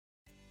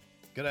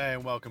G'day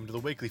and welcome to the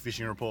weekly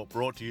fishing report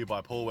brought to you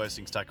by Paul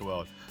Worsting's Tackle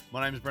World.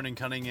 My name is Brendan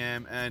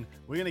Cunningham and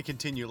we're going to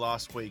continue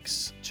last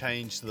week's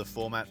change to the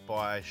format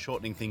by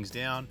shortening things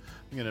down.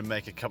 I'm going to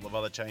make a couple of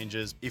other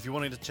changes. If you're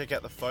wanting to check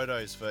out the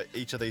photos for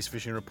each of these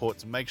fishing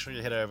reports, make sure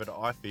you head over to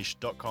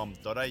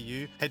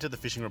ifish.com.au, head to the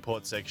fishing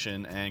report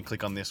section and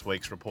click on this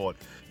week's report.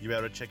 You'll be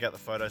able to check out the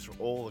photos for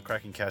all the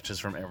cracking catches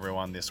from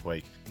everyone this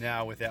week.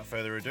 Now, without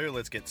further ado,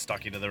 let's get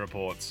stuck into the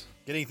reports.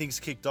 Getting things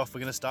kicked off, we're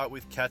going to start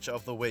with Catch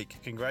of the Week.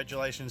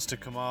 Congratulations to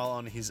Kamal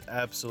on his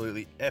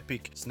absolutely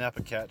epic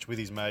snapper catch with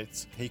his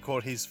mates. He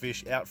caught his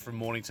fish out from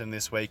Mornington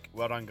this week.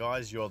 Well done,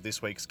 guys. You're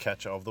this week's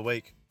Catch of the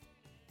Week.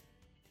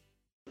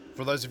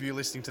 For those of you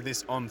listening to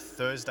this on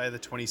Thursday the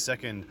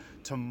 22nd,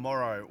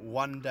 tomorrow,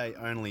 one day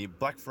only,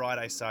 Black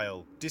Friday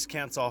sale.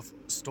 Discounts off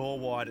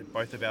store-wide at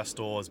both of our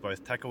stores,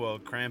 both Tackle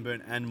World,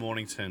 Cranbourne and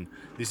Mornington.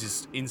 This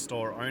is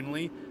in-store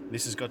only.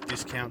 This has got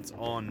discounts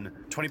on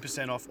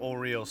 20% off all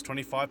reels,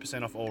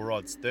 25% off all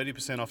rods,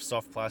 30% off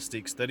soft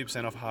plastics,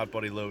 30% off hard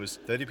body lures,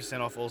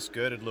 30% off all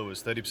skirted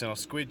lures, 30% off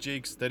squid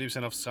jigs,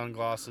 30% off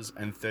sunglasses,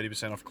 and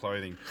 30% off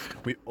clothing.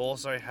 We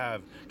also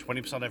have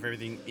 20% off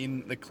everything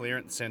in the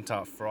clearance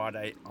centre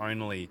Friday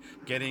only.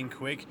 Get in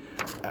quick.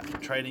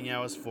 Trading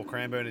hours for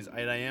Cranbourne is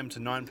 8 a.m.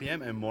 to 9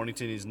 p.m. and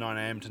Mornington is 9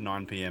 a.m. to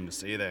 9 p.m.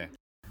 See you there.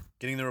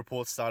 Getting the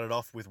report started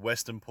off with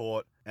Western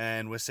Port,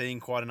 and we're seeing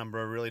quite a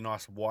number of really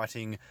nice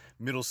whiting.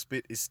 Middle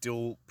spit is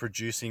still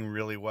producing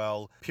really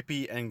well.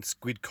 Pippy and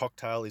squid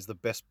cocktail is the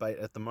best bait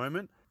at the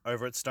moment.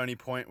 Over at Stony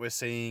Point, we're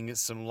seeing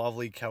some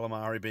lovely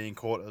calamari being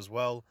caught as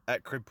well.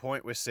 At Crib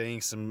Point, we're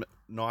seeing some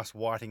nice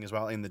whiting as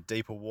well in the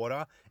deeper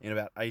water in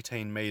about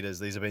 18 metres.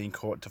 These are being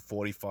caught to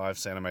 45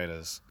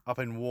 centimetres. Up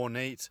in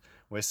Warneet,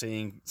 we're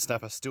seeing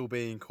snapper still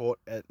being caught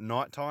at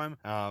night time.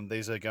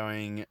 These are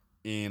going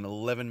in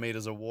 11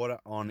 metres of water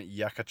on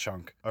Yakka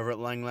Chunk. Over at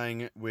Lang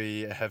Lang,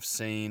 we have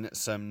seen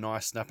some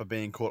nice snapper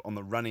being caught on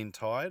the run-in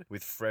tide,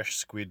 with fresh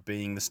squid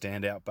being the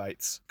standout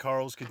baits.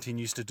 Corals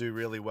continues to do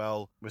really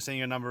well. We're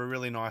seeing a number of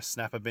really nice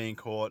snapper being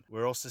caught.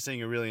 We're also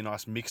seeing a really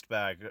nice mixed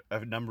bag,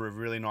 a number of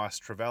really nice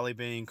trevally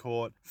being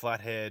caught,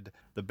 flathead.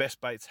 The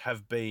best baits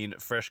have been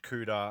fresh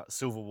cooter,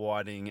 silver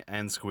whiting,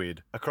 and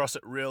squid. Across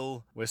at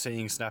Rill, we're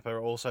seeing snapper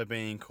also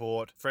being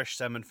caught. Fresh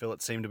salmon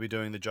fillets seem to be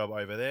doing the job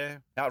over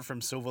there. Out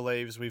from Silver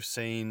Leaves, we've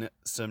seen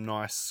some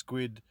nice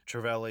squid,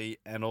 trevally,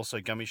 and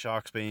also gummy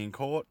sharks being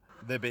caught.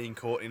 They're being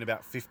caught in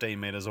about 15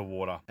 metres of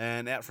water.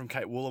 And out from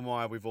Cape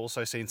Woolamai, we've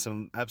also seen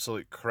some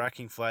absolute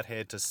cracking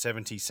flathead to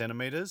 70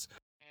 centimetres.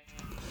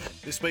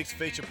 This week's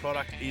feature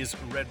product is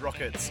Red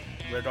Rockets.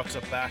 Red Rocks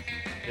are back.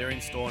 They're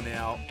in store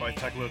now, both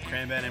Tackle World,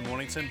 Cranbourne and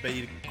Mornington.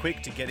 Be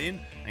quick to get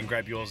in and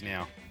grab yours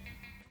now.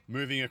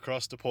 Moving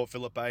across to Port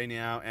Phillip Bay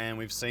now, and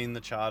we've seen the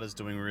charters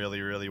doing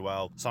really, really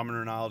well. Simon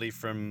Rinaldi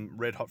from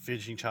Red Hot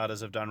Fishing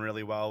Charters have done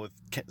really well with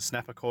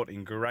snapper caught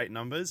in great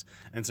numbers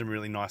and some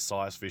really nice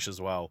size fish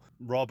as well.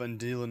 Rob and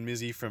Dylan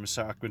Mizzy from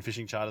Sharkman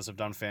Fishing Charters have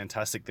done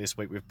fantastic this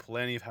week with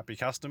plenty of happy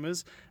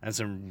customers and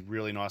some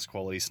really nice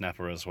quality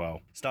snapper as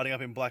well. Starting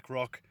up in Black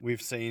Rock,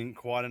 we've seen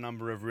quite a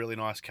number of really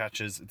nice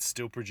catches. It's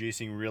still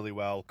producing really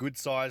well. Good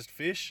sized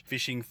fish,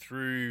 fishing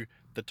through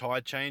the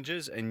tide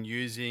changes and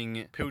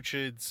using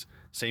pilchards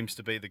seems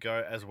to be the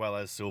go, as well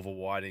as silver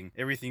whiting.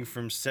 Everything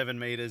from 7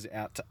 metres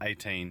out to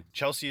 18.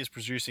 Chelsea is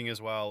producing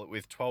as well,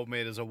 with 12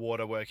 metres of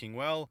water working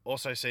well.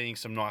 Also seeing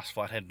some nice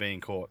flathead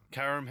being caught.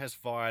 Carrum has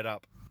fired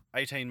up.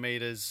 18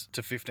 metres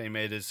to 15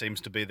 metres seems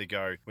to be the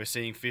go. We're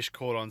seeing fish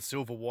caught on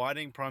silver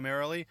whiting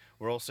primarily.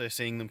 We're also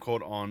seeing them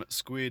caught on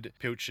squid,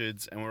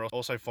 pilchards, and we're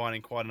also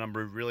finding quite a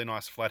number of really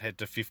nice flathead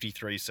to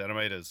 53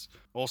 centimetres.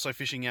 Also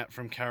fishing out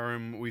from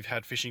Carrum, we've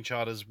had fishing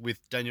charters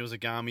with Daniel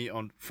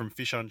Zagami from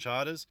Fish on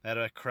Charters. They had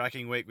a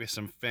cracking week with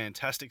some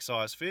fantastic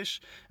size fish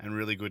and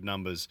really good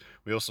numbers.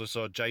 We also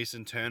saw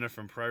Jason Turner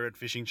from Pro Red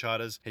Fishing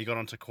Charters. He got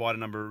onto quite a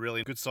number of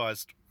really good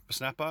sized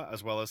snapper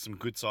as well as some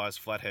good sized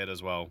flathead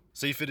as well.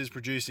 Seaford is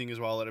producing as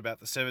well at about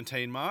the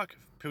 17 mark.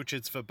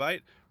 Pilchards for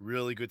bait,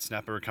 really good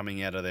snapper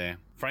coming out of there.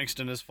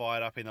 Frankston has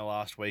fired up in the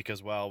last week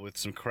as well with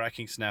some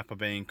cracking snapper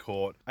being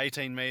caught.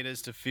 18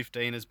 metres to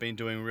 15 has been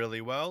doing really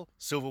well.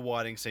 Silver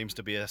whiting seems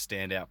to be a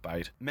standout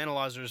bait.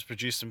 Manalizer has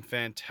produced some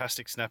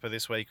fantastic snapper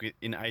this week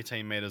in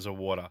 18 metres of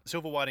water.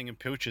 Silver whiting and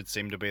pilchards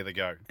seem to be the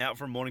go. Out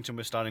from Mornington,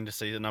 we're starting to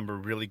see a number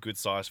of really good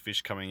sized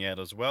fish coming out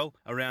as well.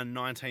 Around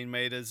 19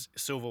 metres,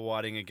 silver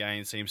whiting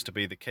again seems to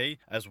be the key,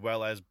 as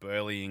well as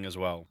burleying as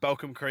well.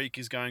 Balcombe Creek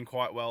is going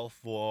quite well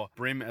for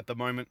bream at the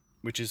moment,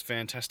 which is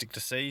fantastic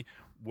to see.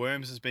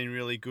 Worms has been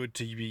really good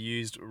to be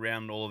used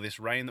around all of this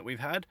rain that we've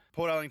had.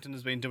 Port Ellington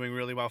has been doing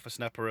really well for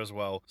snapper as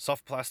well.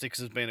 Soft plastics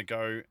has been a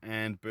go,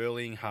 and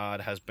burleying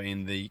hard has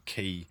been the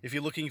key. If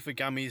you're looking for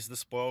gummies, the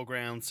spoil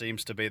ground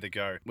seems to be the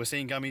go. We're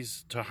seeing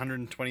gummies to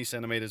 120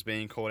 centimetres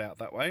being caught out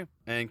that way.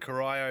 And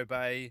Corio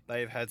Bay,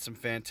 they've had some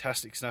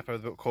fantastic snapper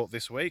caught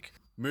this week.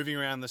 Moving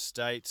around the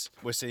state,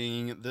 we're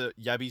seeing the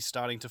yabbies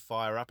starting to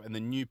fire up, and the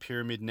new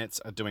pyramid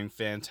nets are doing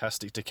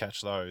fantastic to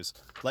catch those.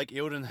 Lake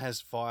Eildon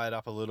has fired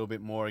up a little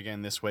bit more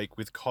again this week,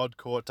 with cod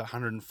caught to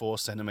 104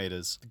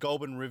 centimetres. The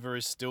Goulburn River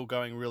is still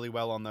going really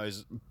well on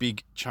those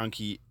big,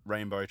 chunky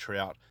rainbow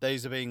trout.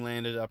 These are being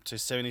landed up to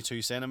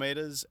 72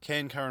 centimetres.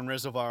 Cancurran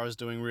Reservoir is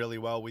doing really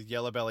well, with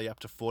yellowbelly up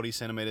to 40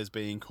 centimetres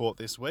being caught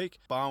this week.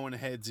 Barwon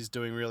Heads is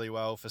doing really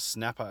well for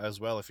snapper as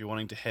well if you're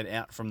wanting to head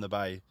out from the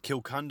bay.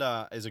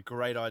 Kilcunda is a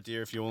great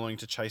idea if you're wanting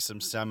to chase some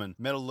salmon.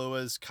 Metal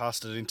lures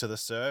casted into the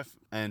surf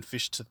and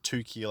fish to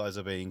 2 kilos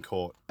are being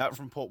caught. Out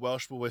from Port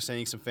Welshpool, we're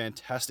seeing some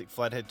fantastic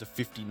flathead to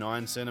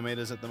 59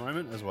 centimetres at the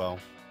moment as well.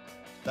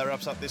 That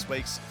wraps up this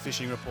week's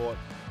fishing report.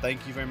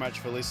 Thank you very much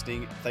for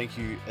listening. Thank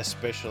you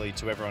especially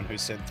to everyone who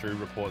sent through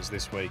reports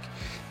this week.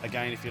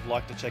 Again, if you'd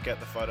like to check out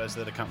the photos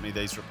that accompany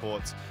these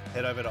reports,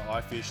 head over to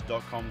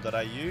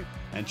ifish.com.au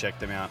and check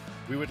them out.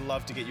 We would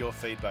love to get your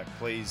feedback.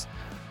 Please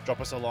drop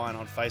us a line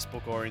on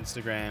Facebook or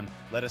Instagram.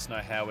 Let us know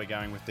how we're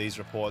going with these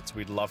reports.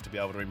 We'd love to be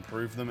able to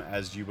improve them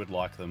as you would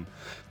like them.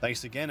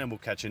 Thanks again, and we'll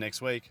catch you next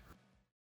week.